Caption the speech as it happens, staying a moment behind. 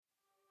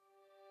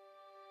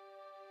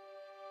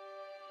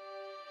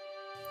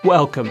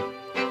Welcome.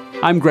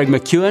 I'm Greg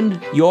McKeown,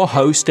 your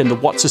host in the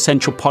What's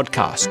Essential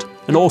podcast,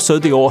 and also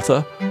the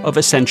author of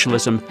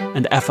Essentialism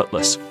and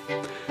Effortless.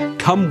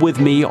 Come with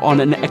me on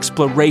an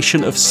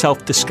exploration of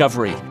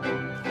self-discovery.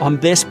 On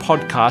this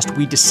podcast,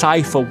 we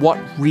decipher what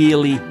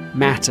really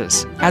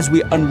matters as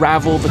we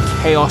unravel the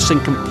chaos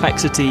and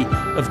complexity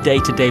of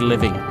day-to-day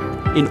living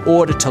in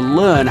order to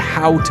learn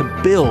how to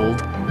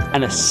build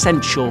an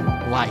essential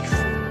life.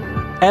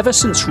 Ever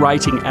since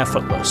writing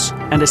Effortless,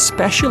 and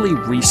especially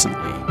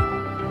recently,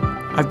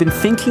 I've been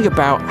thinking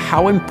about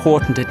how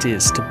important it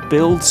is to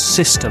build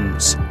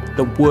systems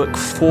that work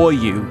for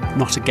you,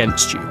 not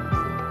against you.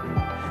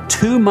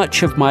 Too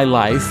much of my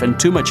life, and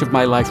too much of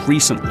my life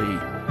recently,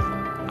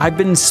 I've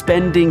been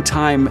spending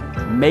time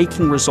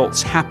making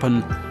results happen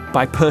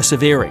by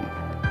persevering.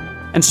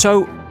 And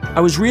so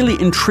I was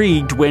really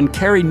intrigued when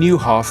Carey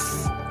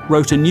Nieuwhof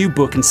wrote a new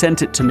book and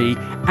sent it to me,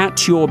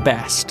 At Your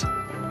Best: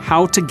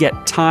 How to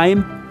Get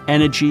Time,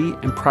 Energy,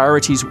 and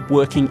Priorities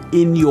Working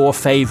in Your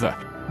Favor.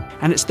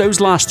 And it's those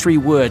last three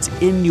words,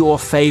 in your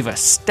favor,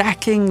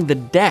 stacking the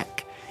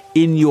deck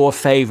in your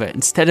favor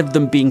instead of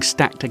them being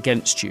stacked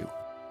against you.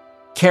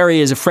 Carey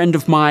is a friend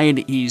of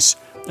mine. He's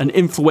an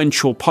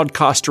influential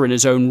podcaster in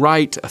his own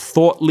right, a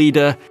thought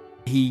leader.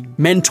 He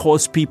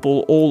mentors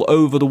people all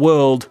over the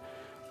world.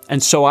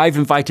 And so I've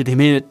invited him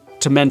in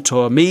to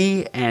mentor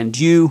me and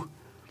you.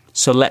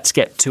 So let's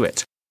get to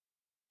it.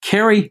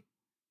 Carey,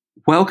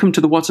 welcome to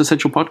the What's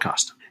Essential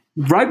podcast.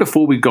 Right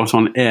before we got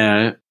on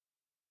air,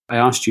 I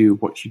asked you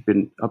what you'd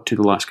been up to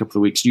the last couple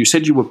of weeks. You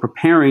said you were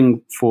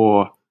preparing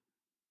for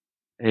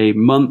a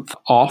month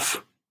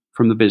off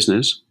from the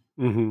business.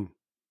 Mm-hmm.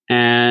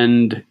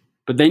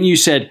 But then you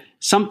said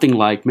something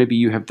like, maybe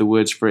you have the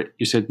words for it.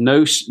 You said,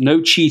 no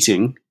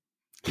cheating.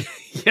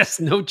 Yes,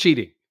 no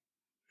cheating.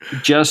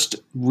 Just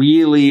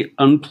really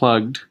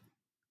unplugged.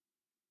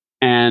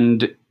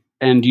 And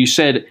you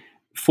said,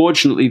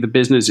 fortunately, the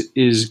business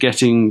is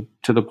getting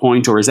to the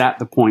point, or is at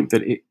the point,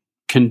 that it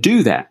can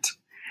do that.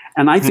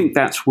 And I think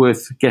that's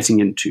worth getting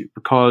into,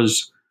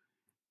 because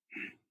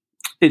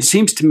it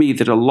seems to me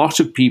that a lot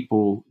of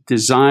people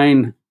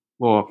design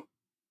or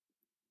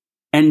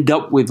end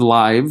up with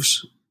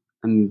lives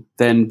and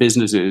then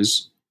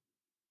businesses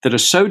that are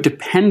so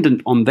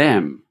dependent on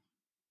them,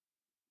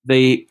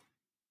 they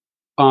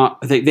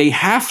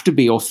have to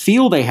be, or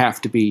feel they have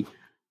to be,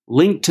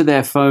 linked to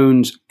their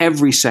phones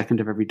every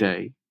second of every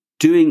day,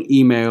 doing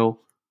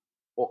email,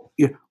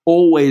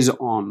 always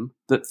on,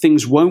 that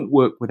things won't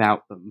work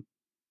without them.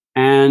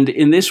 And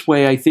in this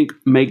way, I think,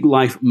 make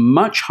life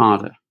much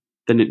harder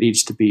than it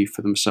needs to be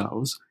for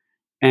themselves.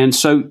 And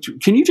so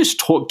can you just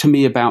talk to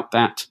me about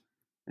that?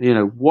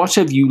 What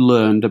have you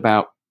learned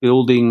about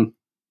building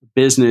a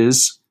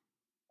business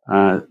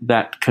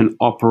that can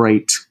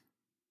operate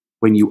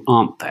when you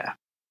aren't there?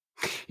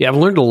 Yeah, I've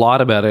learned a lot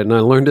about it, and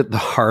I learned it the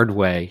hard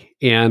way.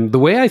 And the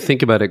way I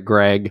think about it,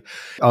 Greg,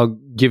 I'll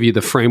give you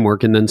the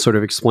framework and then sort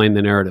of explain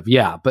the narrative.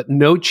 Yeah, but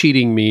no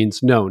cheating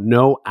means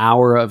no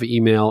hour of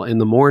email in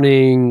the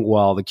morning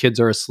while the kids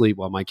are asleep.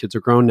 Well, my kids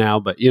are grown now,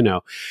 but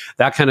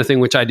that kind of thing,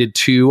 which I did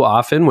too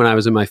often when I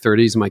was in my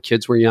 30s and my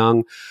kids were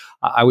young.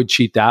 I would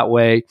cheat that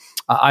way.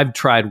 I've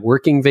tried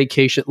working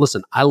vacation.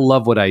 Listen, I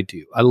love what I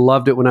do. I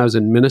loved it when I was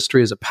in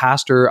ministry as a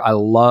pastor. I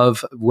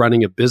love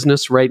running a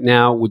business right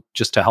now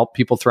just to help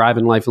people thrive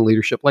in life and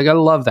leadership. Like, I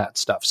love that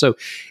stuff. So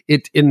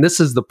and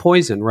this is the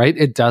poison, right?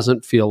 It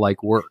doesn't feel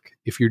like work.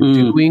 If you're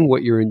doing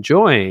what you're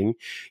enjoying,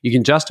 you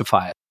can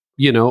justify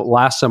it.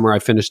 Last summer I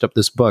finished up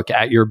this book,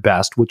 At Your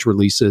Best, which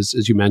releases,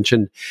 as you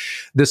mentioned,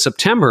 this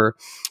September.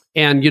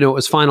 And, it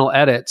was final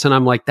edits. And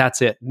I'm like,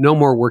 that's it. No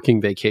more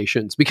working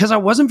vacations, because I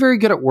wasn't very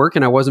good at work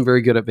and I wasn't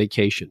very good at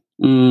vacation.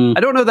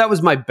 I don't know that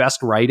was my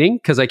best writing,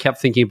 because I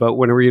kept thinking about,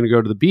 when are we going to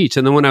go to the beach?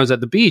 And then when I was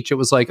at the beach, it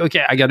was like,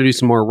 okay, I got to do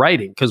some more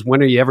writing, because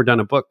when have you ever done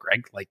a book,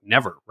 Greg? Like,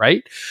 never,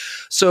 right?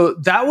 So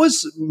that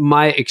was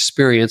my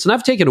experience. And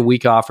I've taken a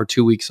week off or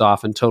 2 weeks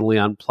off and totally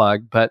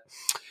unplugged. But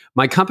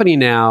my company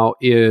now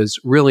is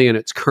really in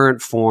its current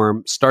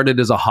form, started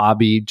as a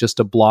hobby, just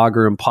a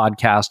blogger and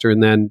podcaster.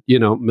 And then,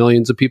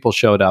 millions of people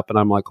showed up and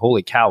I'm like,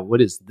 holy cow,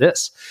 what is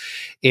this?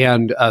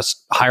 And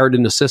hired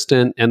an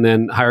assistant, and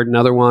then hired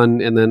another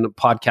one, and then a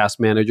podcast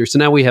manager. So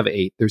now we have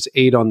 8. There's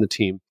 8 on the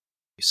team.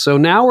 So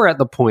now we're at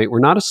the point, we're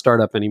not a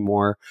startup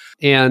anymore.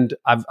 And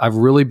I've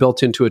really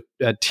built into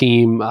a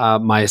team.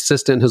 My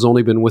assistant has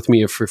only been with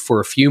me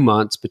for a few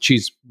months, but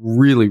she's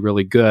really,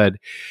 really good.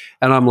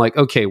 And I'm like,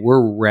 okay,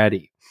 we're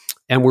ready.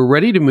 And we're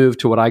ready to move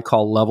to what I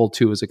call level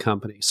 2 as a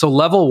company. So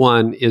level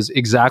 1 is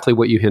exactly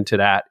what you hinted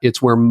at.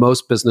 It's where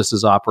most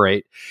businesses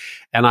operate.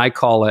 And I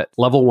call it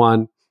level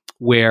 1,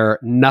 where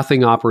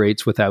nothing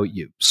operates without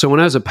you. So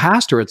when I was a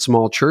pastor at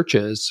small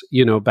churches,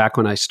 back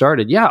when I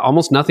started,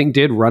 almost nothing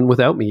did run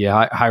without me.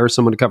 I hire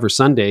someone to cover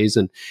Sundays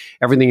and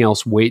everything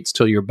else waits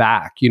till you're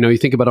back. You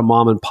think about a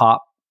mom and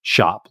pop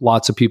shop.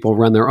 Lots of people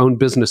run their own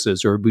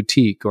businesses or a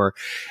boutique or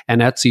an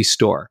Etsy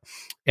store.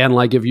 And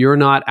like, if you're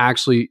not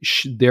actually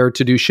there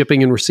to do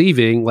shipping and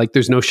receiving, like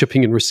there's no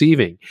shipping and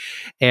receiving.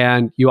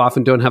 And you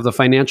often don't have the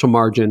financial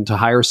margin to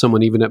hire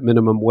someone even at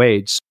minimum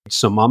wage.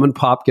 So mom and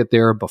pop get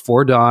there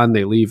before dawn.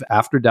 They leave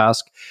after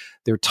dusk.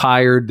 They're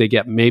tired. They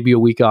get maybe a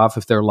week off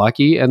if they're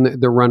lucky, and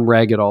they're run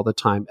ragged all the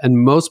time. And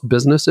most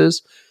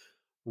businesses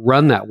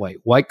run that way.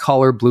 White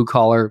collar, blue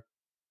collar.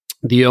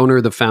 The owner,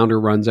 the founder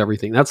runs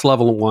everything. That's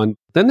level 1.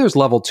 Then there's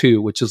level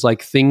 2, which is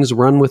like things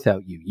run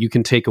without you. You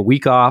can take a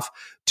week off,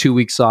 2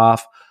 weeks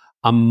off,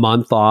 a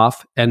month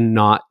off, and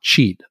not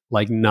cheat.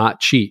 Like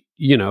not cheat.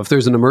 You know, if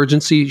there's an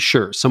emergency,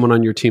 sure, someone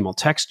on your team will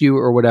text you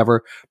or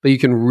whatever, but you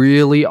can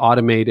really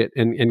automate it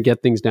and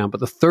get things down. But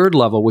the third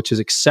level, which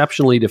is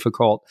exceptionally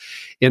difficult,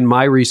 in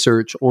my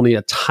research, only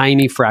a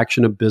tiny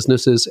fraction of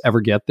businesses ever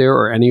get there,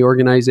 or any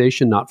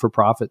organization, not for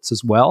profits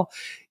as well,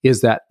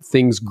 is that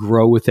things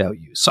grow without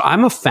you. So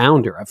I'm a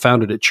founder. I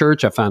founded a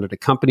church. I founded a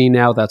company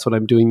now. That's what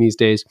I'm doing these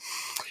days.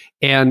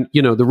 And,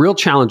 you know, the real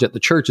challenge at the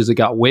church is it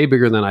got way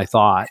bigger than I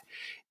thought.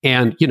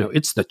 And, you know,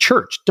 it's the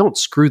church. Don't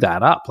screw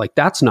that up. Like,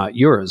 that's not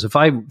yours. If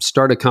I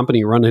start a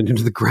company, run it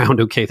into the ground,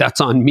 okay, that's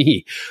on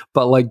me.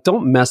 But like,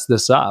 don't mess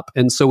this up.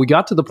 And so we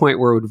got to the point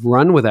where it would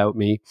run without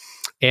me.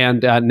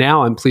 And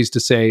now I'm pleased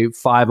to say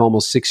 5,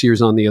 almost 6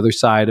 years on the other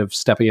side of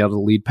stepping out of the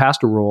lead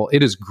pastor role,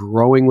 it is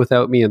growing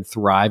without me and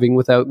thriving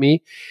without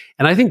me.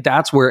 And I think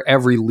that's where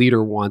every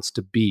leader wants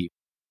to be.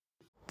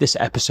 This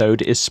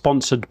episode is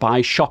sponsored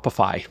by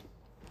Shopify.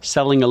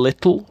 Selling a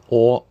little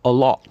or a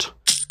lot.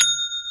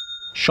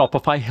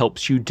 Shopify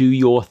helps you do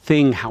your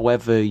thing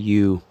however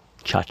you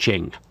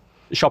cha-ching.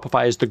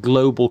 Shopify is the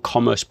global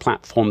commerce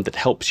platform that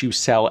helps you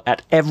sell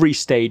at every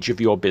stage of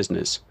your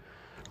business.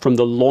 From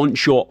the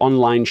launch your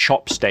online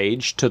shop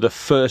stage to the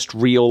first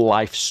real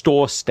life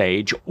store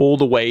stage, all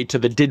the way to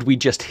the did we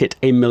just hit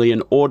 1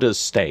 million orders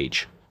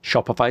stage.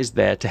 Shopify's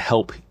there to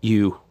help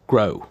you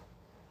grow.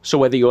 So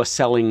whether you're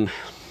selling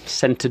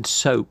scented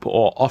soap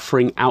or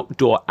offering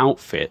outdoor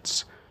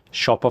outfits,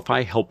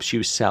 Shopify helps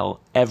you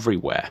sell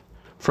everywhere.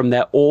 From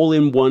their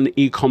all-in-one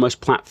e-commerce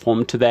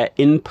platform to their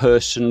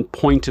in-person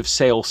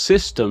point-of-sale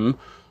system,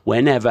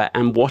 whenever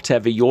and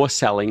whatever you're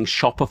selling,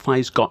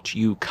 Shopify's got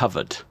you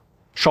covered.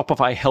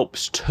 Shopify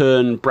helps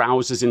turn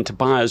browsers into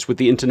buyers with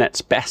the internet's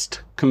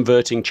best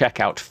converting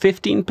checkout,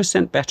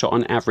 15% better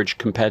on average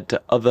compared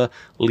to other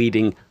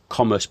leading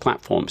commerce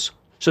platforms.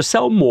 So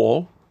sell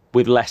more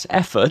with less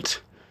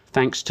effort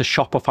thanks to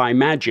Shopify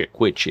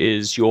Magic, which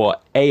is your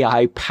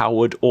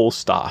AI-powered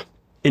all-star.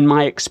 In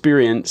my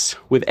experience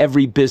with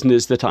every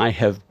business that I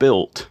have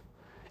built,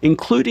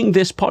 including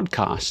this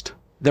podcast,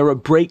 there are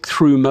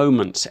breakthrough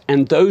moments,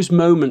 and those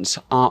moments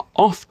are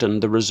often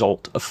the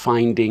result of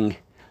finding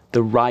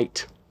the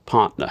right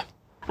partner.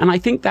 And I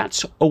think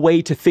that's a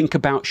way to think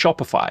about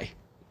Shopify,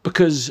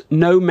 because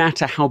no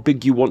matter how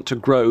big you want to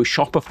grow,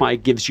 Shopify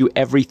gives you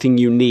everything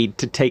you need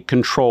to take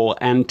control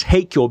and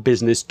take your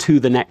business to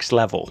the next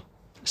level.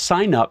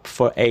 Sign up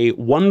for a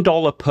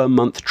 $1 per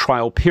month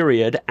trial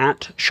period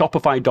at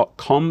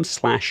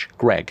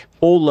shopify.com/Greg,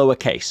 all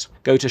lowercase.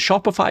 Go to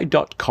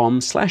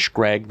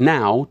shopify.com/Greg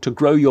now to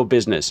grow your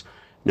business,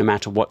 no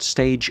matter what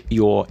stage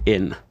you're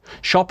in.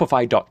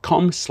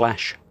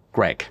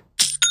 Shopify.com/Greg.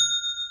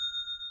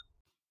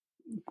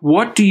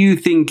 What do you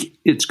think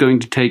it's going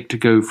to take to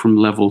go from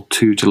level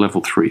 2 to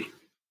level 3?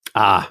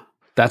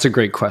 That's a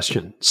great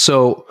question.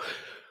 So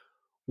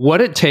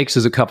what it takes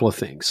is a couple of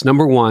things.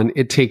 Number one,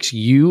 it takes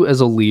you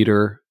as a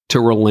leader to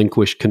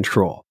relinquish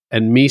control.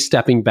 And me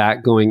stepping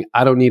back going,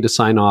 I don't need to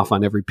sign off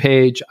on every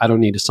page. I don't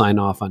need to sign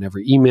off on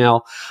every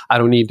email. I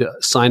don't need to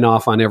sign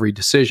off on every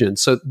decision.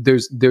 So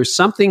there's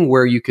something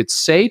where you could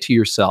say to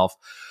yourself,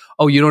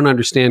 oh, you don't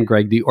understand,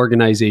 Greg, the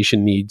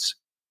organization needs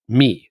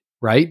me.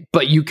 Right.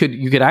 But you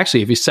could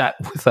actually, if you sat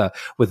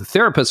with a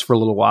therapist for a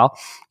little while,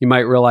 you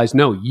might realize,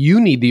 no, you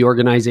need the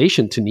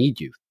organization to need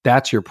you.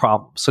 That's your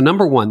problem. So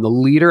number one, the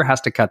leader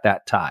has to cut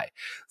that tie.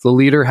 The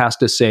leader has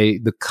to say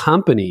the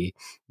company,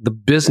 the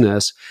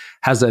business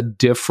has a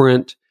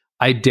different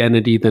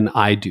identity than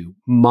I do.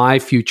 My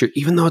future,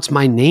 even though it's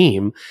my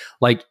name,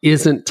 like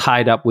isn't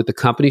tied up with the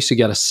company. So you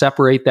got to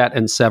separate that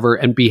and sever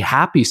and be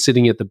happy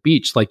sitting at the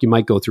beach. Like you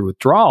might go through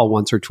withdrawal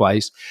once or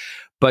twice,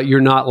 but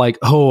you're not like,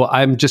 oh,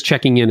 I'm just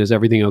checking in. Is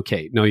everything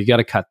okay? No, you got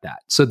to cut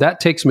that. So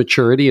that takes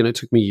maturity, and it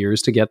took me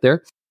years to get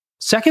there.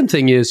 Second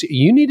thing is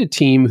you need a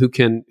team who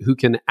can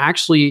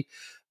actually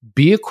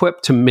be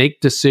equipped to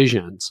make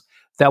decisions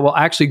that will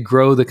actually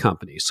grow the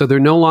company. So they're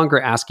no longer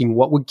asking,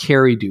 what would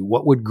Carrie do?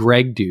 What would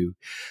Greg do?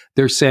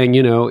 They're saying,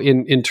 you know,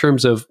 in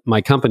terms of my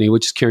company,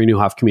 which is Carey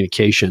Nieuwhof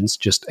Communications,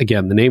 just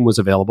again, the name was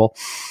available.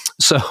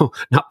 So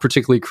not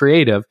particularly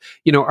creative.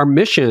 You know, our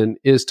mission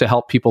is to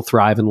help people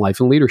thrive in life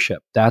and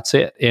leadership. That's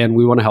it. And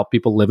we want to help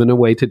people live in a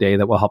way today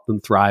that will help them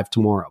thrive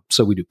tomorrow.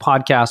 So we do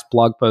podcasts,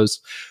 blog posts,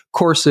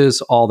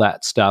 courses, all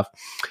that stuff.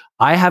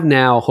 I have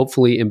now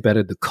hopefully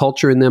embedded the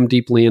culture in them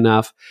deeply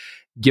enough,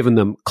 given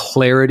them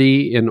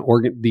clarity in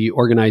the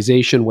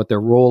organization, what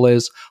their role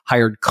is,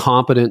 hired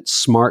competent,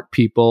 smart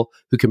people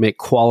who can make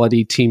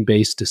quality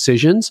team-based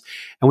decisions.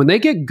 And when they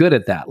get good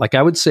at that, like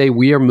I would say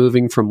we are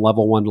moving from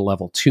level 1 to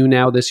level 2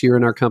 now this year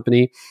in our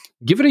company.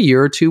 Give it a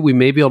year or two, we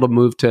may be able to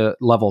move to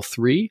level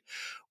 3,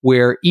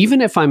 where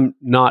even if I'm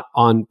not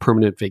on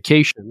permanent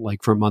vacation,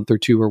 like for a month or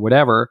two or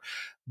whatever,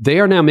 they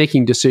are now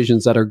making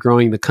decisions that are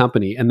growing the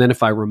company. And then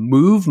if I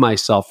remove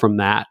myself from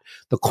that,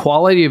 the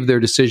quality of their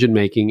decision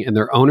making and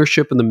their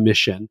ownership of the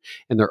mission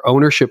and their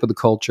ownership of the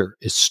culture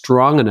is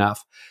strong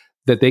enough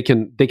that they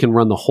can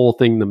run the whole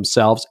thing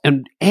themselves.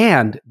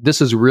 And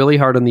this is really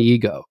hard on the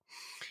ego.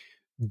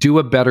 Do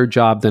a better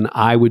job than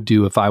I would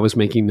do if I was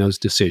making those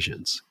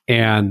decisions.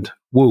 And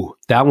woo,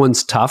 that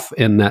one's tough.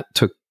 And that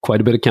took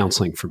quite a bit of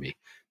counseling for me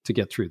to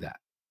get through that.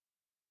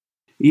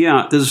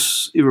 Yeah,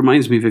 it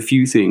reminds me of a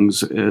few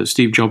things.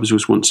 Steve Jobs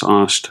was once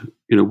asked,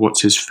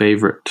 what's his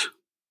favorite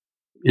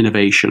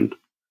innovation?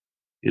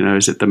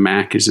 Is it the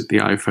Mac? Is it the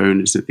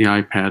iPhone? Is it the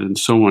iPad? And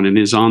so on. And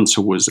his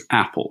answer was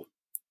Apple.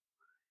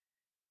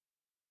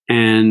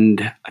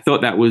 And I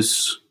thought that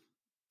was,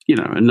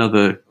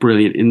 another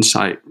brilliant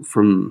insight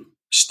from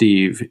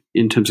Steve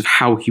in terms of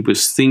how he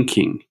was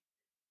thinking.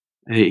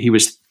 He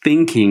was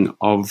thinking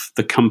of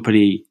the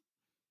company,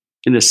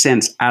 in a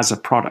sense, as a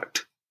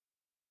product.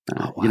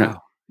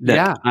 Wow.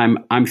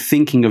 I'm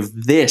thinking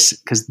of this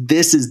because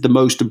this is the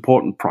most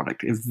important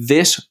product. If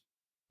this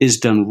is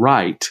done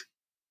right,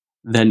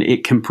 then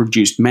it can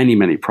produce many,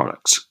 many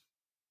products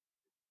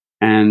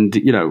and,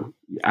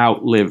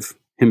 outlive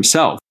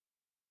himself.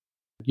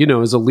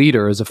 As a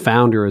leader, as a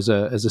founder, as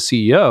a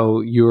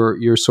CEO,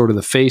 you're sort of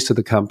the face of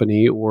the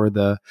company or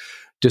the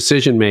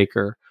decision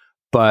maker,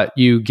 but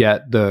you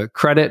get the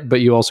credit, but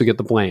you also get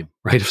the blame,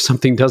 right? If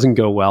something doesn't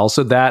go well.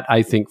 So that,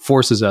 I think,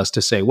 forces us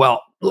to say,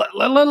 well,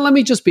 let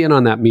me just be in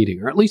on that meeting,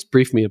 or at least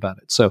brief me about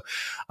it. So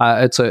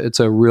it's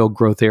a real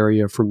growth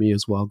area for me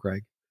as well,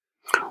 Greg.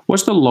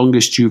 What's the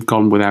longest you've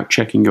gone without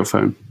checking your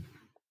phone?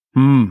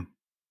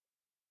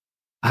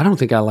 I don't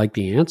think I like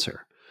the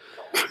answer.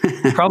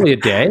 Probably a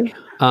day.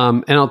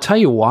 And I'll tell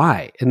you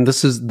why. And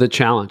this is the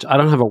challenge. I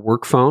don't have a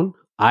work phone.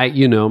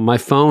 My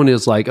phone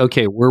is like,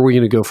 okay, where are we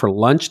going to go for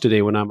lunch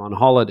today when I'm on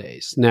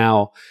holidays?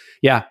 Now,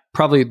 yeah,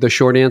 probably the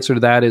short answer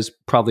to that is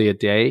probably a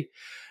day.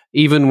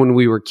 Even when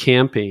we were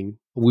camping,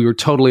 we were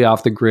totally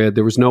off the grid.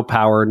 There was no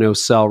power, no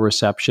cell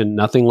reception,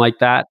 nothing like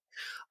that.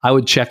 I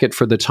would check it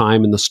for the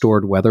time in the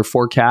stored weather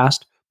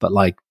forecast, but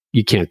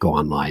you can't go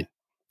online.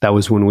 That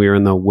was when we were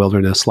in the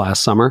wilderness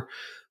last summer.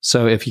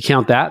 So if you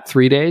count that,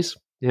 3 days,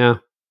 yeah.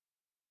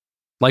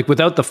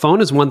 Without the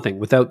phone is one thing.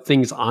 Without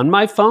things on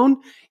my phone,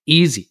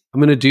 easy. I'm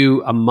going to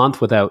do a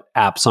month without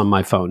apps on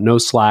my phone. No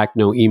Slack,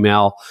 no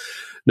email.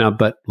 No,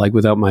 but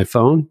without my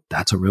phone,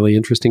 that's a really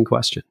interesting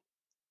question.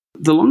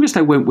 The longest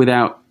I went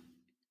without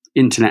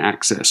internet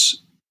access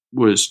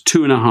was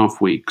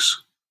 2.5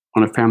 weeks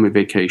on a family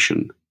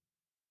vacation.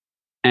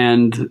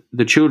 And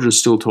the children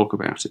still talk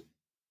about it.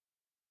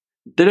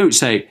 They don't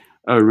say,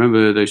 oh,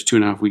 remember those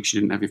 2.5 weeks you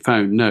didn't have your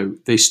phone. No,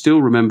 they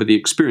still remember the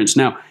experience.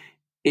 Now,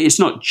 it's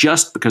not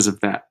just because of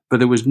that, but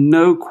there was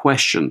no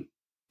question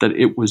that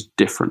it was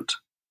different,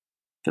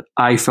 that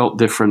I felt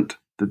different,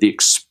 that the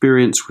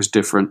experience was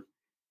different,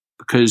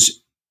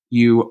 because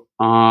you're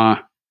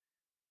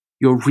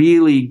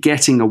really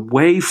getting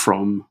away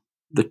from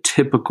the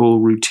typical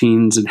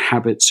routines and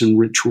habits and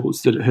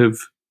rituals that have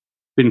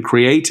been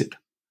created,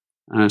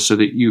 so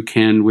that you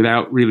can,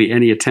 without really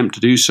any attempt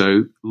to do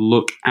so,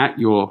 look at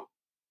your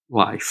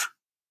life.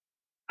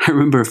 I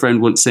remember a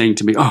friend once saying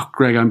to me, oh,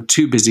 Greg, I'm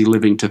too busy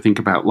living to think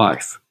about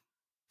life.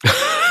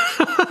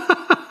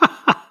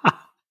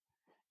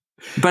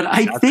 But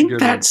I think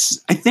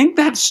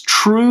that's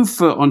true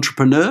for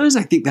entrepreneurs.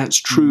 I think that's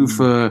true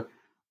for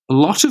a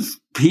lot of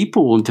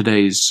people in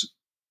today's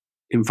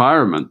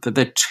environment, that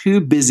they're too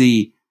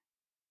busy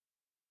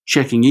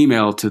checking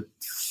email to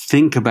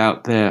think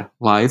about their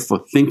life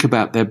or think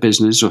about their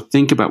business or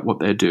think about what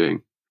they're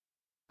doing.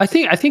 I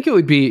think it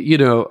would be,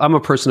 I'm a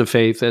person of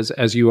faith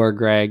as you are,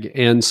 Greg.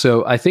 And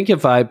so I think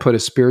if I put a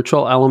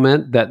spiritual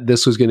element, that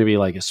this was going to be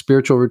like a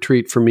spiritual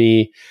retreat for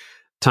me,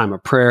 time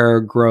of prayer,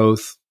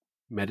 growth,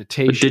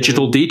 meditation. A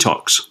digital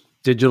detox.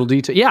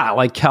 Yeah,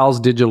 like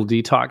Cal's digital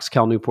detox,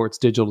 Cal Newport's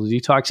digital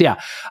detox.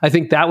 Yeah, I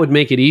think that would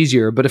make it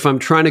easier. But if I'm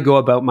trying to go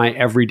about my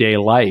everyday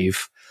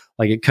life,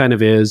 it kind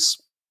of is,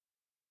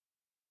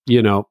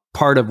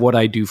 part of what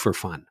I do for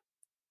fun.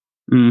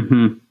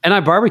 Mm-hmm. And I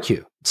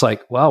barbecue. It's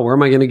where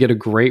am I going to get a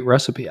great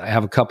recipe? I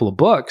have a couple of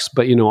books,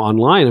 but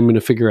online, I'm going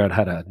to figure out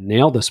how to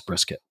nail this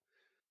brisket.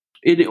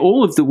 In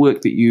all of the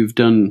work that you've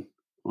done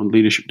on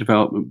leadership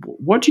development,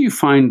 what do you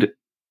find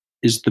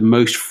is the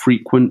most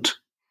frequent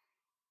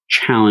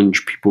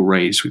challenge people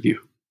raise with you?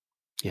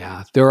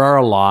 Yeah, there are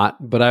a lot,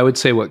 but I would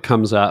say what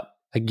comes up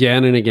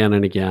again and again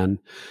and again,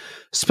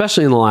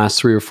 especially in the last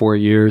 3 or 4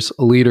 years,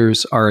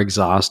 leaders are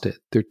exhausted.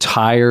 They're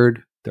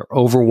tired. They're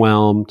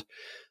overwhelmed.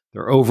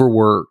 They're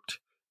overworked.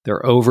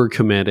 They're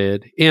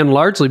overcommitted, and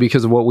largely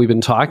because of what we've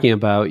been talking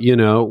about.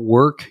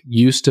 Work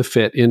used to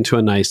fit into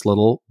a nice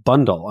little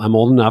bundle. I'm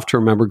old enough to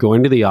remember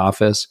going to the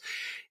office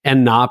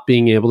and not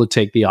being able to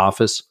take the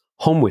office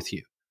home with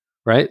you,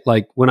 right?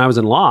 Like when I was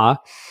in law,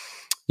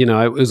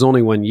 it was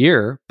only 1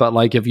 year, but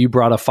like if you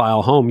brought a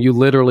file home, you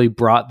literally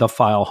brought the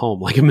file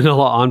home, like a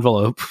manila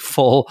envelope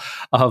full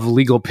of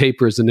legal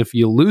papers. And if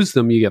you lose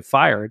them, you get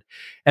fired.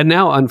 And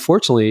now,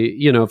 unfortunately,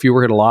 if you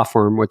work at a law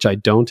firm, which I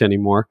don't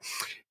anymore,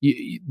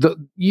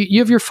 you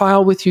have your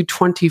file with you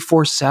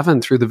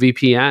 24/7 through the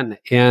VPN,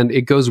 and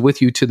it goes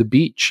with you to the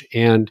beach,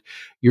 and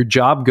your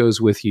job goes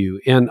with you.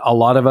 And a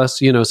lot of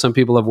us, some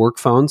people have work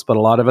phones, but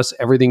a lot of us,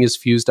 everything is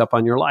fused up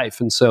on your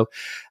life. And so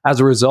as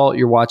a result,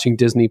 you're watching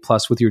Disney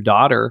Plus with your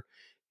daughter,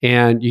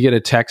 and you get a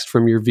text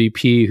from your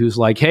VP who's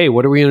like, hey,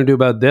 what are we going to do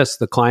about this?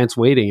 The client's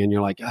waiting. And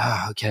you're like,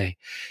 okay.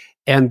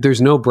 And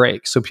there's no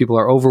break. So people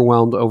are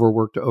overwhelmed,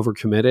 overworked,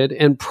 overcommitted,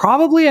 and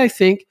probably, I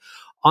think,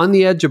 on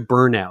the edge of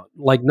burnout.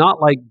 Like, not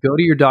like go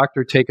to your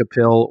doctor, take a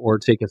pill, or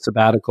take a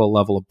sabbatical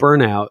level of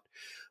burnout,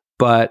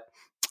 but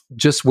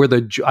just where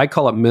I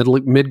call it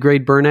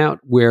mid-grade burnout,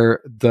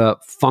 where the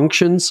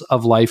functions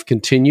of life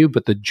continue,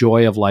 but the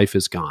joy of life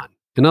is gone.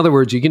 In other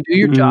words, you can do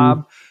your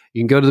job,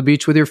 you can go to the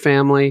beach with your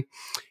family,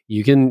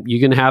 you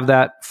can have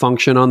that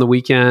function on the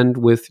weekend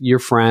with your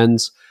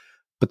friends,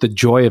 but the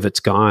joy of it's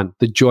gone.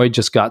 The joy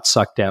just got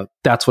sucked out.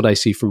 That's what I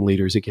see from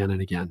leaders again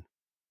and again.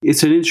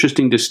 It's an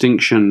interesting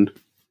distinction.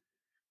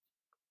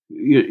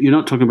 You're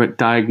not talking about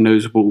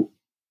diagnosable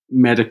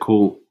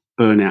medical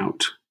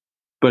burnout,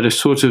 but a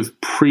sort of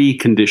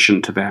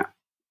precondition to that.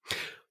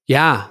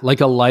 Yeah,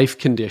 like a life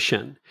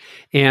condition.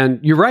 And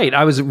you're right.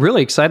 I was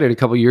really excited a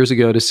couple of years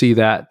ago to see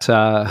that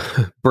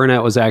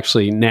burnout was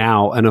actually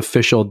now an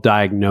official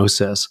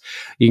diagnosis.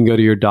 You can go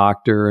to your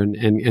doctor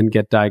and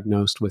get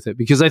diagnosed with it,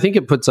 because I think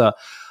it puts a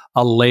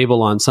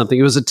label on something.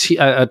 It was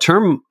a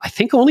term, I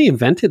think, only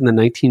invented in the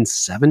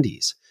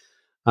 1970s.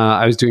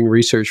 I was doing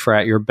research for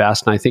At Your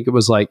Best, and I think it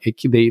was like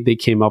they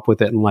came up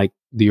with it in like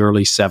the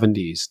early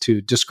 70s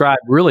to describe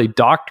really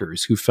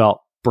doctors who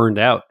felt burned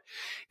out.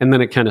 And then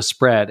it kind of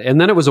spread.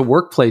 And then it was a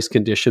workplace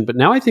condition, but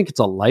now I think it's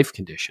a life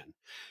condition,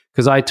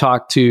 because I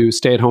talk to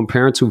stay-at-home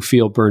parents who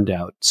feel burned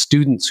out,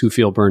 students who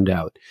feel burned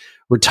out,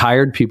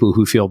 retired people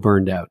who feel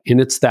burned out.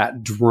 And it's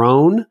that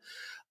drone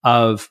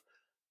of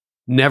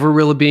never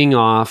really being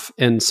off,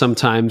 and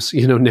sometimes,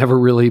 never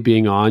really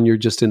being on. You're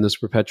just in this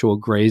perpetual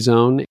gray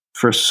zone.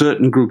 For a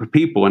certain group of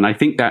people, and I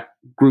think that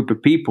group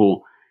of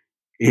people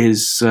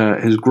has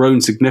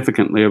grown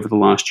significantly over the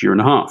last year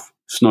and a half.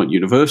 It's not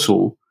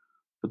universal,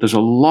 but there's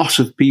a lot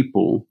of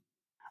people.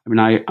 I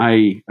mean,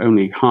 I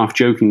only half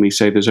jokingly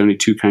say there's only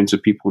two kinds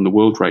of people in the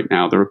world right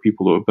now. There are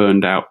people who are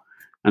burned out,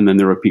 and then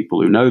there are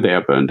people who know they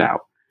are burned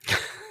out.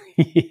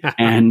 Yeah.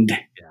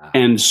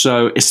 And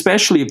so,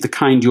 especially of the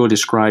kind you're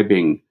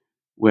describing,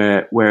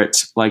 where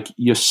it's like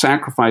you're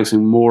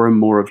sacrificing more and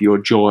more of your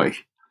joy,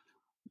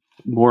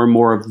 more and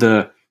more of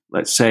the,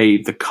 let's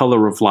say, the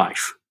color of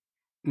life.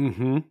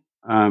 Mm-hmm.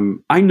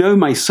 I know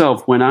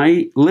myself when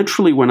I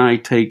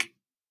take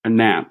a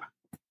nap.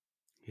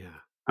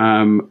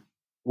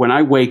 When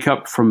I wake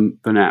up from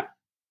the nap,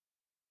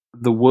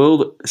 the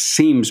world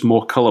seems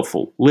more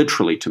colorful,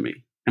 literally, to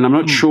me. And I'm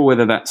not sure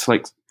whether that's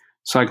like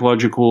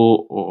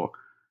psychological, or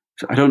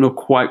I don't know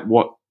quite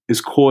what is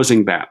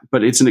causing that,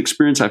 but it's an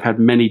experience I've had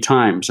many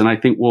times. And I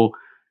think, well,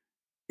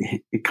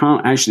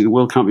 the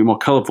world can't be more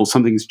colorful.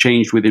 Something's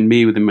changed within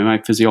me, within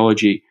my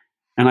physiology.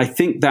 And I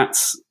think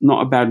that's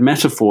not a bad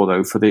metaphor,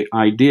 though, for the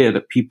idea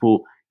that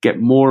people get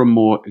more and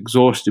more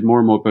exhausted, more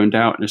and more burned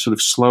out in a sort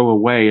of slower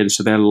way. And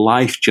so their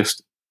life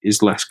just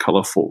is less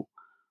colorful.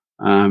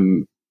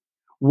 Give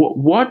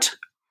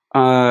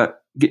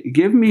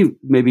me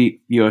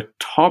maybe your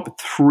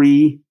top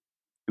 3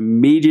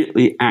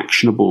 immediately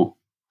actionable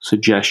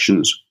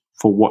suggestions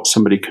for what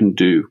somebody can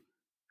do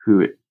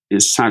who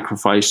is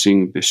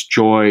sacrificing this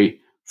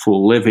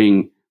joyful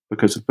living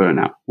because of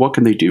burnout. What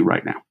can they do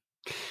right now?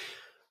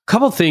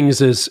 Couple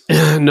things is,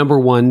 number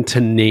one, to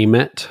name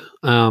it.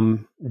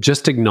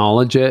 Just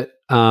acknowledge it.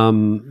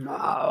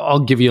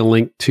 I'll give you a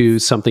link to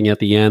something at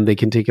the end. They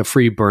can take a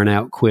free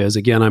burnout quiz.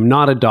 Again, I'm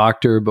not a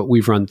doctor, but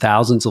we've run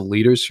thousands of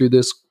leaders through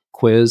this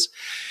quiz,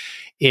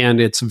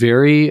 and it's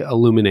very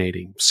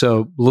illuminating.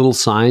 So, little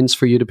signs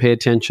for you to pay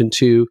attention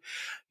to.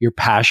 Your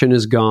passion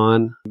is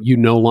gone. You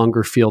no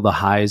longer feel the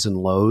highs and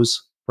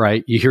lows,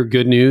 right? You hear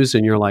good news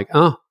and you're like,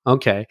 oh,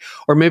 okay.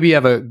 Or maybe you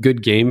have a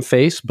good game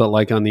face, but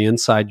like on the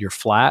inside, you're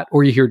flat.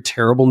 Or you hear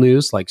terrible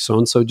news, like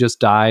so-and-so just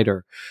died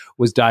or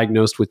was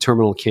diagnosed with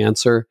terminal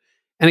cancer.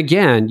 And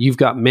again, you've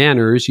got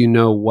manners, you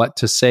know what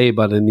to say,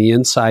 but in the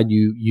inside,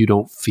 you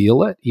don't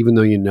feel it, even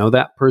though you know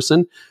that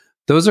person.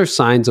 Those are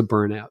signs of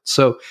burnout.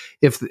 So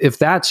if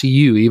that's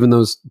you, even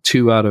those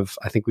 2 out of,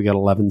 I think we got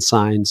 11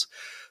 signs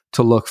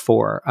to look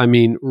for, I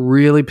mean,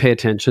 really pay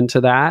attention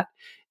to that.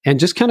 And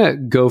just kind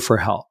of go for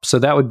help. So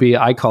that would be,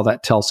 I call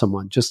that tell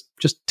someone. Just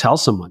tell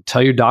someone.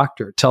 Tell your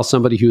doctor. Tell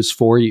somebody who's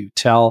for you.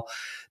 Tell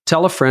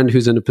a friend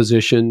who's in a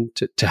position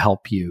to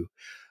help you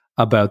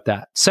about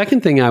that.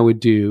 Second thing I would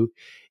do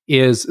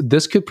is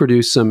this could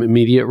produce some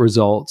immediate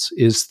results,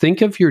 is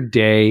think of your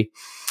day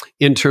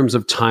in terms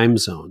of time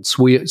zones.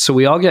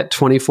 We all get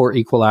 24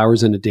 equal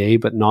hours in a day,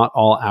 but not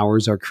all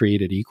hours are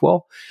created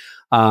equal.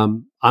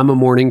 I'm a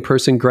morning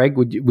person. Greg,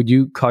 would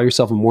you call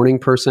yourself a morning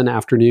person,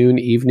 afternoon,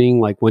 evening?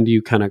 Like, when do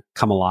you kind of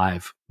come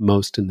alive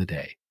most in the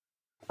day?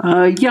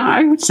 Yeah,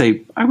 I would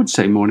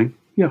say morning.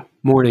 Yeah.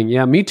 Morning.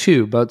 Yeah, me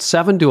too. About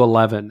 7 to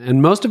 11.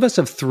 And most of us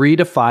have 3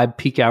 to 5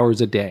 peak hours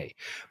a day.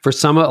 For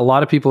a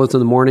lot of people, it's in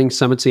the morning.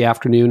 Some it's the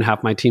afternoon.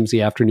 Half my team's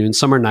the afternoon.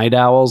 Some are night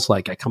owls.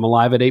 Like, I come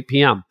alive at 8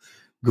 p.m.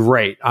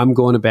 Great. I'm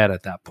going to bed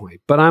at that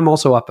point. But I'm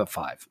also up at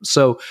 5.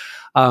 So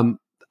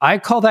I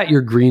call that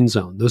your green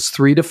zone, those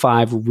 3 to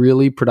 5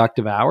 really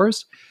productive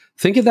hours.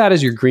 Think of that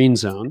as your green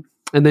zone.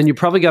 And then you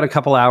probably got a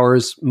couple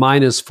hours.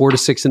 Mine is 4 to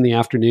 6 in the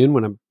afternoon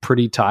when I'm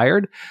pretty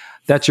tired.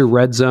 That's your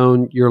red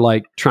zone. You're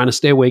like trying to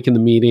stay awake in the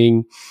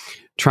meeting,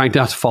 trying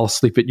not to fall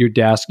asleep at your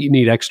desk. You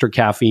need extra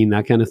caffeine,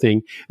 that kind of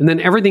thing. And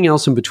then everything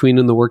else in between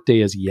in the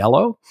workday is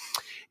yellow.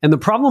 And the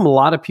problem a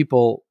lot of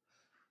people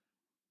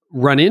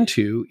run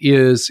into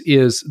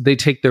is they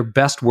take their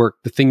best work,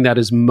 the thing that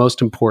is most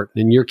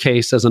important, in your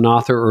case as an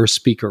author or a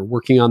speaker,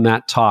 working on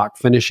that talk,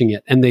 finishing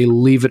it, and they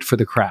leave it for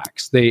the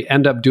cracks. They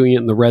end up doing it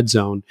in the red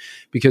zone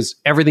because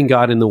everything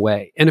got in the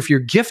way. And if you're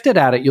gifted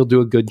at it, you'll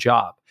do a good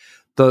job.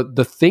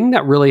 The thing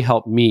that really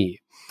helped me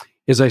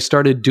is I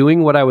started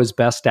doing what I was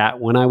best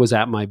at when I was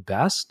at my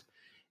best,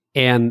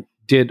 and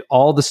did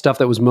all the stuff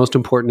that was most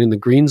important in the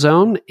green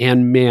zone.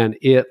 And man,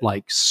 it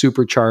like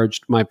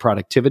supercharged my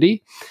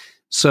productivity.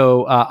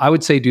 So I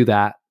would say do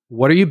that.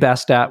 What are you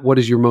best at? What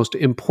is your most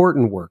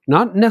important work?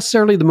 Not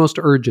necessarily the most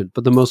urgent,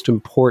 but the most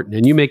important.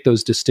 And you make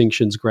those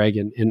distinctions, Greg,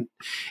 in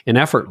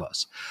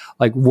Effortless.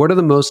 Like, what are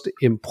the most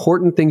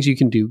important things you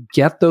can do?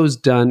 Get those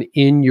done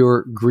in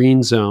your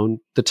green zone,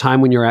 the time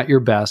when you're at your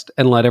best,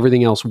 and let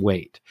everything else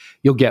wait.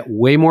 You'll get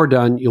way more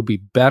done. You'll be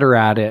better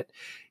at it.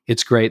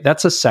 It's great.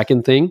 That's a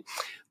second thing.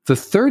 The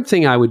third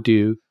thing I would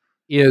do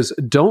is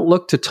don't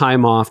look to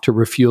time off to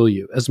refuel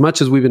you. As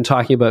much as we've been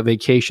talking about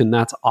vacation,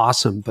 that's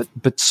awesome.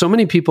 But so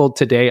many people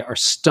today are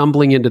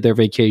stumbling into their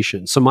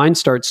vacation. So mine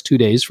starts 2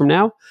 days from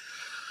now.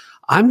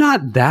 I'm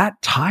not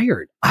that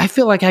tired. I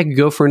feel like I could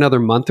go for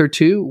another month or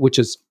two, which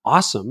is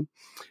awesome.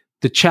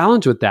 The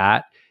challenge with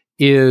that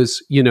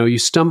is, you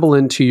stumble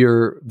into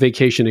your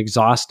vacation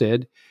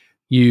exhausted.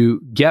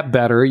 You get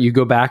better. You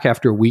go back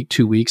after a week,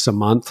 2 weeks, a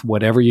month,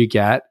 whatever you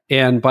get.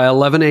 And by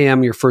 11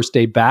 a.m., your first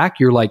day back,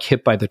 you're like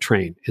hit by the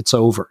train. It's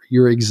over.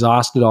 You're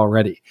exhausted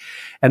already.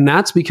 And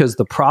that's because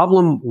the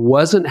problem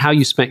wasn't how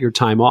you spent your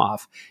time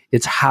off.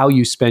 It's how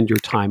you spend your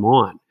time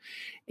on.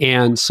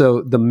 And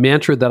so the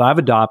mantra that I've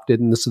adopted,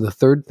 and this is the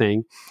third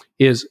thing,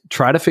 is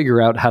try to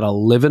figure out how to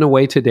live in a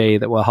way today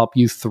that will help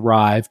you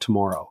thrive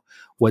tomorrow.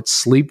 What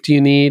sleep do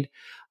you need?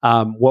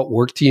 What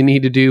work do you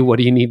need to do? What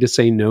do you need to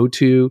say no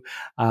to?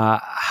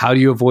 How do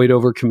you avoid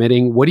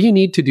overcommitting? What do you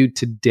need to do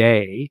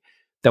today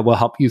that will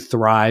help you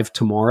thrive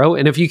tomorrow?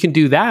 And if you can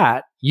do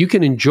that, you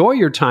can enjoy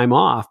your time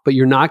off, but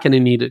you're not going to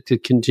need it to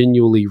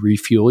continually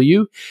refuel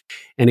you.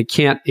 And it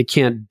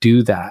can't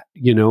do that.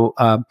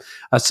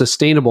 A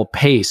sustainable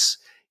pace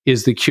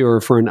is the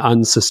cure for an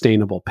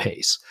unsustainable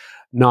pace,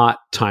 not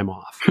time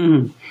off.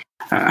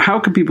 How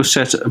can people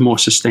set a more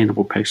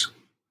sustainable pace?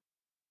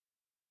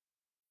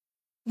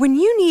 When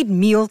you need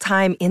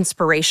mealtime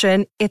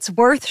inspiration, it's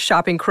worth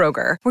shopping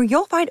Kroger, where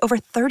you'll find over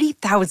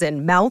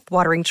 30,000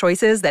 mouth-watering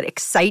choices that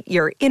excite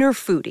your inner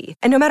foodie.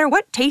 And no matter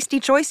what tasty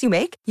choice you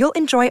make, you'll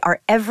enjoy our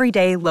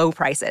everyday low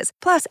prices,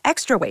 plus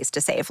extra ways to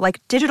save,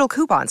 like digital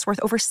coupons worth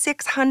over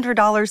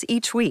 $600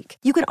 each week.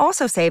 You can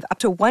also save up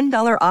to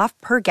 $1 off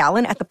per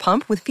gallon at the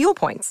pump with fuel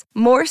points.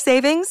 More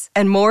savings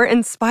and more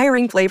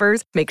inspiring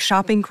flavors make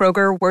shopping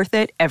Kroger worth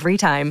it every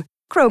time.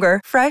 Kroger,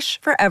 fresh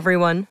for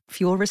everyone.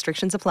 Fuel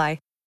restrictions apply.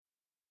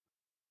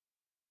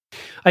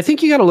 I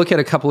think you got to look at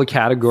a couple of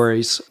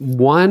categories.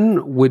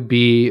 One would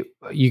be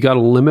you got to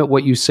limit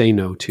what you say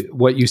no to,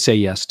 what you say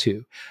yes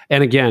to.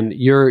 And again,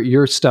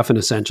 your stuff in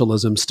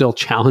essentialism still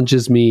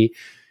challenges me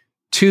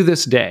to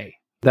this day.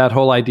 That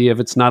whole idea of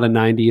it's not a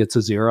 90, it's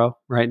a 0,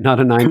 right? Not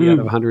a 90 out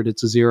of 100,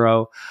 it's a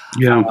 0.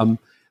 Yeah.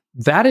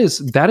 That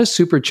is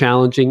super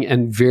challenging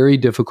and very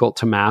difficult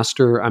to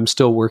master. I'm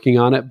still working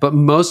on it, but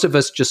most of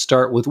us just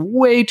start with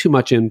way too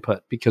much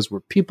input because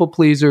we're people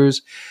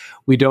pleasers.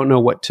 We don't know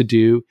what to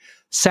do.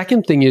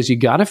 Second thing is you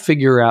got to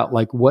figure out,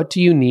 like, what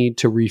do you need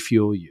to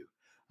refuel you?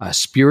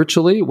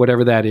 Spiritually,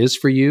 whatever that is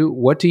for you,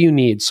 what do you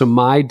need? So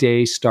my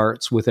day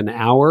starts with an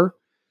hour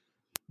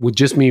with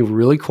just me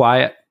really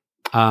quiet.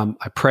 I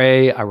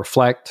pray, I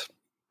reflect.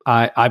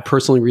 I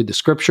personally read the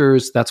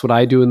scriptures. That's what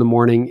I do in the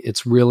morning.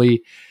 It's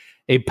really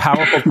a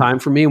powerful time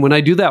for me. And when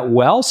I do that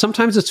well,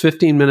 sometimes it's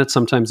 15 minutes,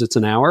 sometimes it's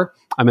an hour.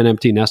 I'm an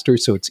empty nester,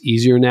 so it's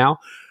easier now.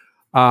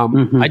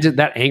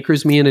 That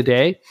anchors me in a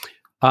day.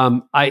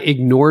 I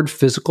ignored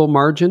physical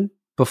margin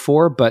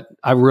before, but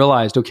I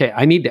realized, okay,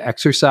 I need to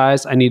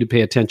exercise. I need to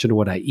pay attention to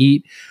what I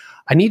eat.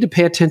 I need to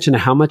pay attention to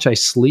how much I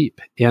sleep.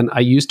 And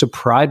I used to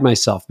pride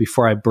myself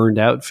before I burned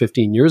out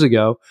 15 years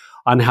ago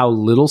on how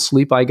little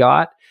sleep I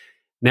got.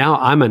 Now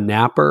I'm a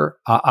napper.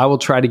 I will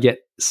try to get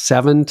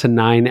 7 to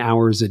 9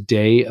 hours a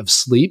day of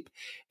sleep.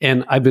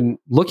 And I've been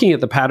looking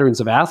at the patterns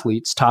of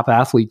athletes. Top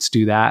athletes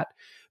do that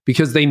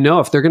because they know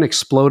if they're going to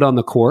explode on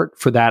the court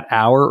for that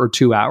hour or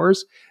 2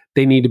 hours,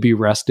 they need to be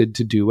rested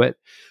to do it.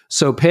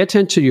 So pay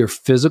attention to your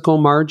physical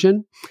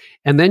margin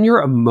and then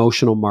your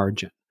emotional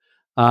margin.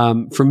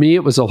 For me,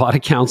 it was a lot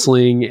of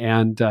counseling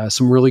and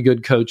some really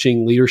good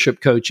coaching,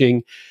 leadership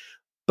coaching.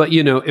 But,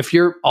 if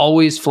you're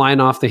always flying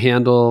off the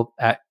handle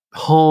at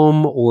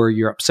home or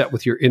you're upset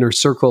with your inner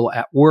circle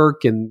at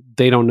work and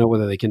they don't know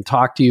whether they can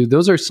talk to you,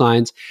 those are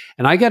signs.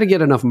 And I got to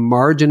get enough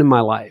margin in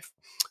my life,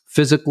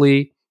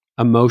 physically,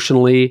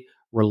 emotionally,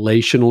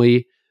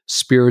 relationally,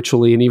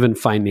 spiritually, and even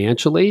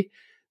financially,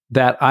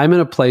 that I'm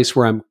in a place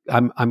where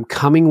I'm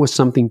coming with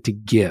something to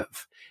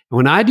give. And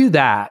when I do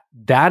that,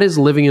 that is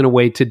living in a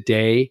way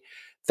today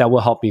that will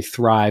help me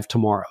thrive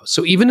tomorrow.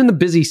 So even in the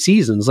busy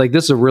seasons, like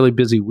this is a really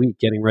busy week,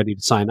 getting ready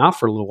to sign off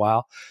for a little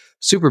while,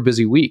 super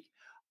busy week.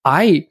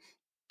 I'm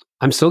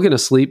still going to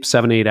sleep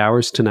 7-8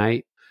 hours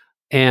tonight.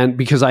 And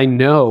because I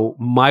know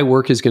my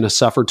work is going to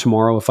suffer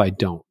tomorrow if I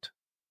don't.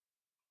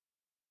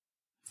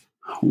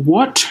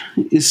 What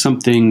is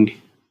something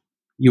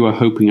you are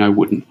hoping I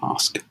wouldn't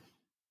ask?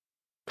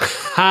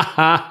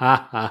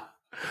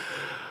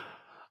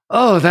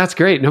 Oh, that's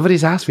great.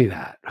 Nobody's asked me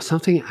that.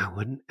 Something I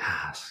wouldn't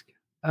ask.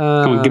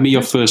 Come on, give me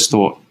your first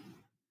thought.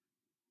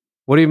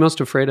 What are you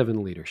most afraid of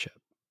in leadership?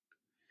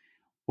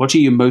 What are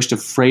you most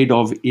afraid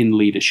of in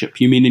leadership?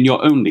 You mean in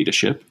your own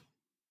leadership?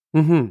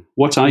 Mm-hmm.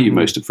 What are you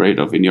most afraid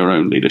of in your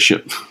own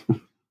leadership?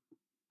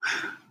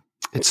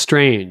 It's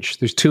strange.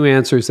 There's 2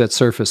 answers that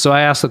surface. So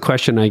I ask the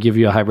question, I give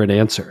you a hybrid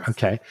answer.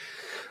 Okay.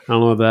 I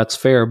don't know if that's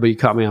fair, but you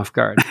caught me off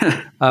guard.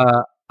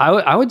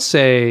 I would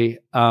say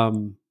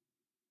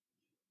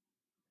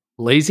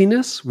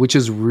laziness, which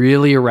is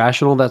really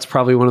irrational. That's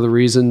probably one of the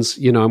reasons,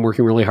 I'm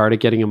working really hard at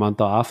getting a month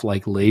off,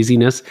 like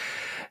laziness.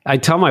 I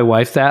tell my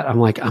wife that. I'm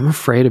like, I'm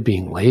afraid of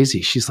being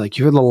lazy. She's like,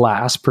 you're the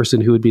last person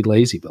who would be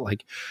lazy. But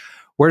like,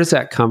 where does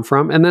that come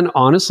from? And then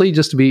honestly,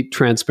 just to be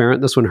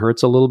transparent, this one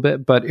hurts a little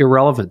bit, but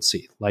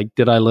irrelevancy. Like,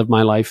 did I live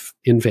my life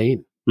in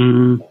vain?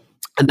 Mm-hmm.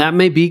 And that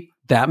may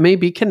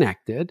be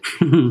connected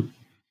to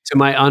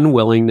my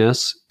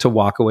unwillingness to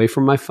walk away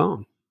from my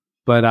phone.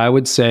 But I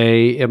would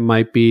say it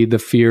might be the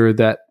fear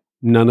that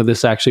none of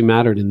this actually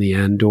mattered in the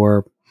end,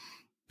 or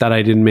that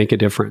I didn't make a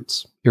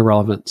difference.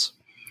 Irrelevance.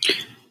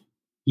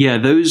 Yeah,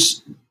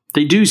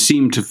 they do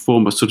seem to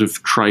form a sort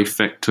of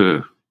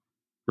trifecta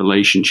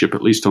relationship,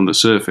 at least on the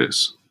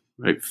surface,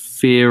 right?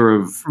 Fear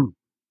of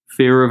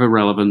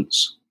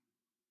irrelevance,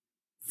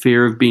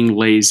 fear of being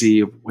lazy,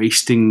 of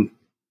wasting,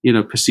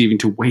 perceiving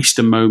to waste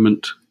a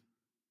moment,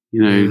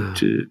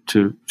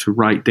 to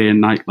write day and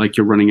night like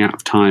you're running out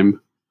of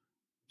time,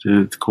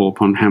 to call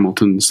upon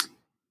Hamilton's,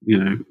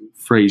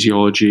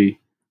 phraseology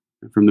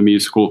from the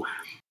musical.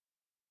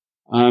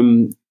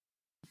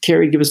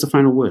 Carey, give us the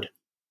final word.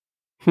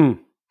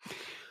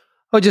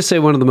 I'll just say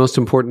one of the most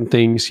important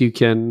things you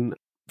can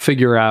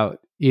figure out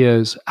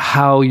is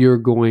how you're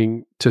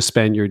going to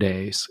spend your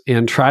days,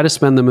 and try to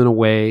spend them in a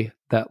way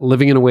that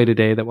living in a way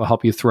today that will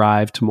help you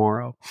thrive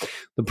tomorrow.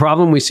 The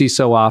problem we see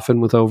so often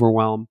with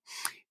overwhelm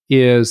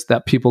is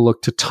that people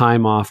look to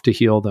time off to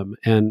heal them.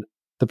 And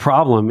the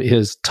problem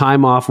is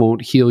time off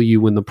won't heal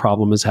you when the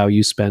problem is how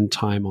you spend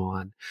time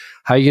on.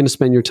 How are you going to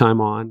spend your time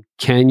on?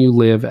 Can you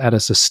live at a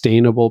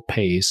sustainable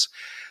pace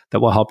that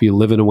will help you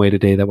live in a way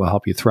today that will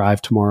help you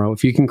thrive tomorrow?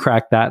 If you can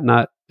crack that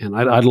nut, and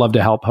I'd love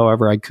to help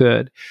however I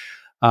could,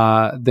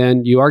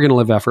 then you are going to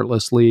live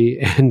effortlessly,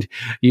 and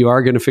you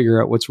are going to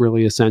figure out what's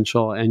really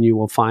essential, and you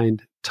will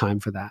find time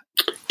for that.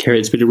 Carey,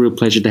 it's been a real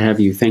pleasure to have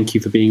you. Thank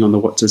you for being on the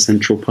What's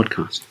Essential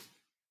podcast.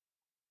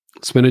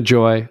 It's been a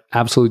joy,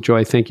 absolute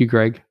joy. Thank you,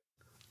 Greg.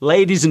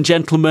 Ladies and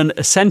gentlemen,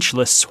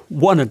 essentialists,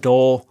 one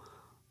adore.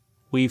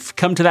 We've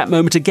come to that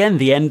moment again,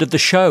 the end of the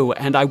show,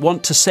 and I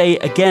want to say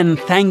again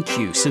thank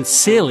you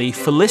sincerely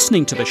for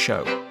listening to the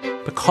show.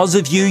 Because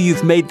of you,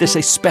 you've made this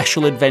a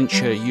special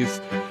adventure. You've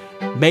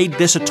made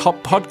this a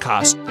top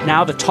podcast.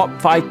 Now the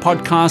top 5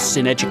 podcasts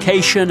in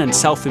education and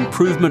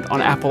self-improvement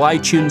on Apple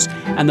iTunes,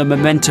 and the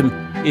momentum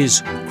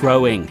is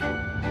growing.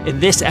 In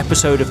this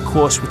episode, of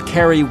course, with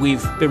Carey,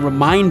 we've been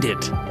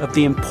reminded of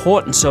the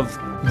importance of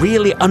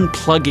really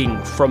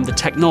unplugging from the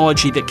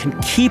technology that can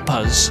keep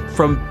us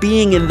from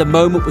being in the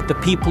moment with the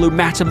people who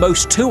matter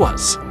most to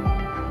us.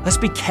 Let's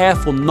be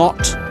careful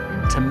not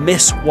to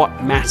miss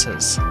what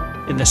matters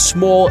in the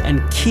small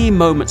and key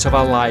moments of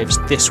our lives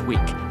this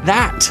week.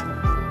 That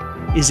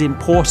is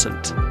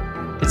important.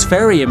 It's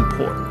very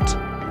important.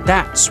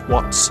 That's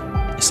what's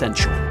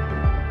essential.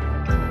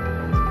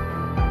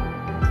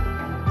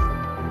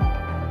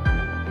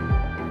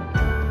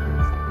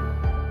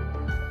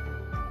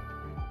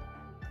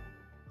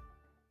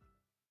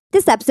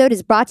 This episode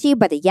is brought to you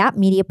by the Yap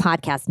Media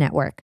Podcast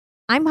Network.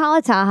 I'm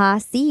Hala Taha,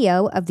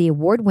 CEO of the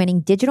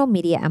award-winning digital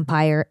media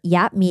empire,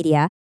 Yap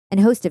Media, and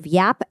host of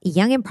Yap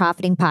Young and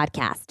Profiting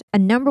Podcast, a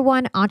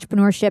 #1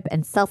 entrepreneurship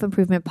and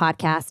self-improvement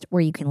podcast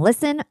where you can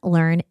listen,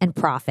 learn, and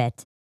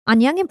profit. On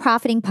Young and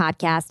Profiting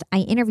Podcast, I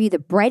interview the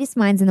brightest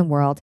minds in the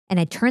world and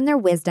I turn their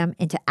wisdom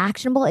into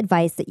actionable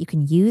advice that you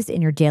can use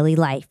in your daily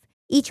life.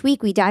 Each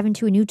week, we dive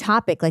into a new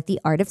topic like the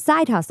art of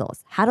side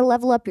hustles, how to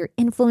level up your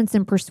influence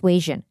and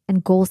persuasion,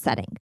 and goal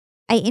setting.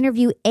 I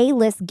interview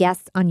A-list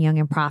guests on Young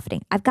and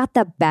Profiting. I've got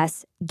the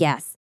best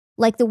guests,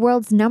 like the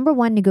world's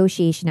 #1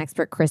 negotiation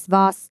expert, Chris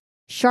Voss,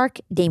 Shark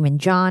Damon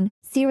John,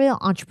 serial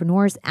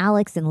entrepreneurs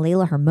Alex and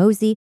Layla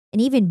Hermosi, and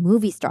even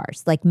movie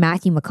stars like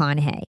Matthew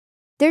McConaughey.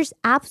 There's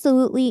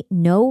absolutely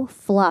no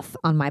fluff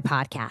on my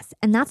podcast,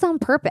 and that's on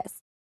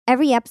purpose.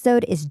 Every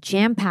episode is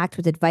jam-packed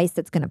with advice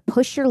that's going to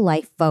push your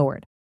life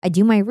forward. I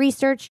do my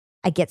research,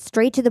 I get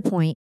straight to the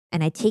point,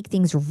 and I take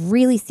things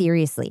really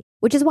seriously,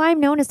 which is why I'm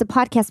known as the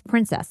podcast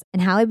princess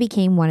and how I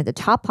became one of the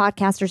top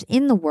podcasters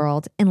in the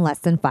world in less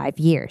than 5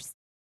 years.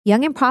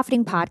 Young and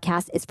Profiting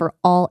Podcast is for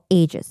all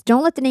ages.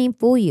 Don't let the name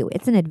fool you.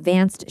 It's an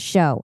advanced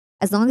show.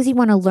 As long as you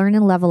want to learn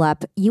and level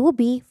up, you will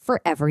be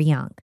forever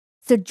young.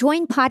 So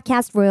join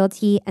Podcast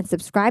Royalty and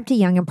subscribe to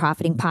Young and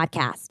Profiting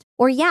Podcast,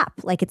 or YAP,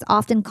 like it's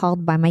often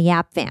called by my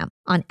YAP fam,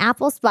 on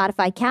Apple,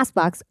 Spotify,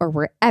 CastBox, or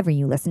wherever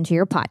you listen to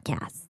your podcasts.